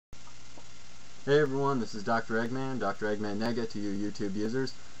Hey everyone, this is Dr. Eggman, Dr. Eggman Nega to you YouTube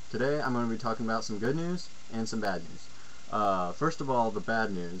users. Today I'm going to be talking about some good news and some bad news. First of all, the bad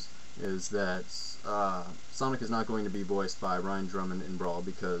news is that Sonic is not going to be voiced by Ryan Drummond in Brawl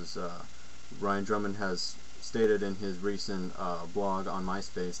because Ryan Drummond has stated in his recent blog on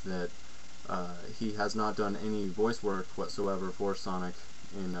MySpace that he has not done any voice work whatsoever for Sonic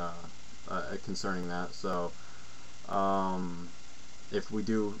in concerning that. So if we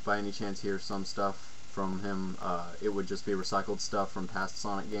do by any chance hear some stuff from him, it would just be recycled stuff from past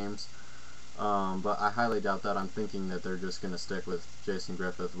Sonic games. But I highly doubt that. I'm thinking that they're just going to stick with Jason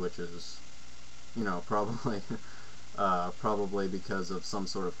Griffith, which is, you know, probably probably because of some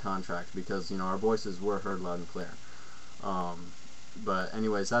sort of contract, because, you know, our voices were heard loud and clear. But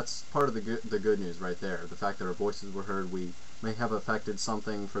anyways, that's part of the good news right there. The fact that our voices were heard, we may have affected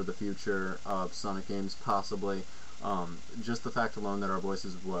something for the future of Sonic games, possibly. Just the fact alone that our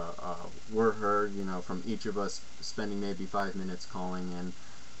voices were heard, you know, from each of us spending maybe 5 minutes calling in,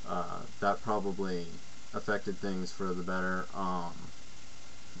 that probably affected things for the better.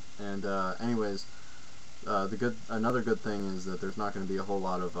 Anyways, another good thing is that there's not going to be a whole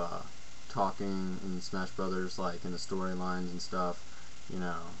lot of talking in Smash Brothers, like in the storylines and stuff. You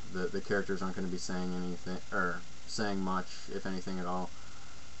know, the characters aren't going to be saying anything, or saying much, if anything at all.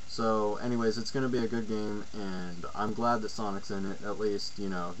 So anyways, it's going to be a good game, and I'm glad that Sonic's in it. At least, you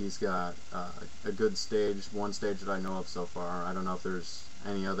know, he's got a good stage, one stage that I know of so far. I don't know if there's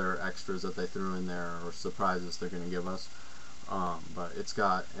any other extras that they threw in there or surprises they're going to give us. But it's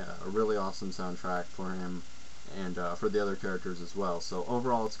got a really awesome soundtrack for him and for the other characters as well. So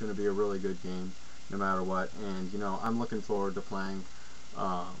overall, it's going to be a really good game no matter what. And, you know, I'm looking forward to playing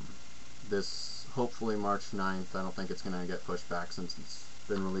this, hopefully March 9th. I don't think it's going to get pushed back since it's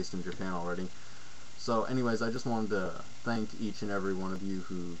been released in Japan already. So anyways, I just wanted to thank each and every one of you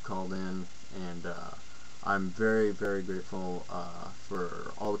who called in, and I'm very, very grateful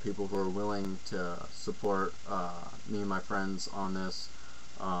for all the people who are willing to support me and my friends on this.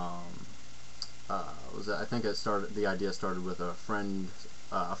 I think the idea started with a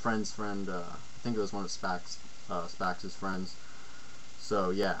friend's friend. I think it was one of Spax's friends.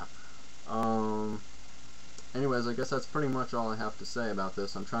 So yeah. Anyways, I guess that's pretty much all I have to say about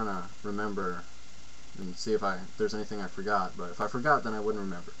this. I'm trying to remember and see if there's anything I forgot, but if I forgot, then I wouldn't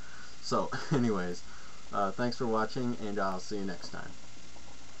remember. So, anyways, thanks for watching, and I'll see you next time.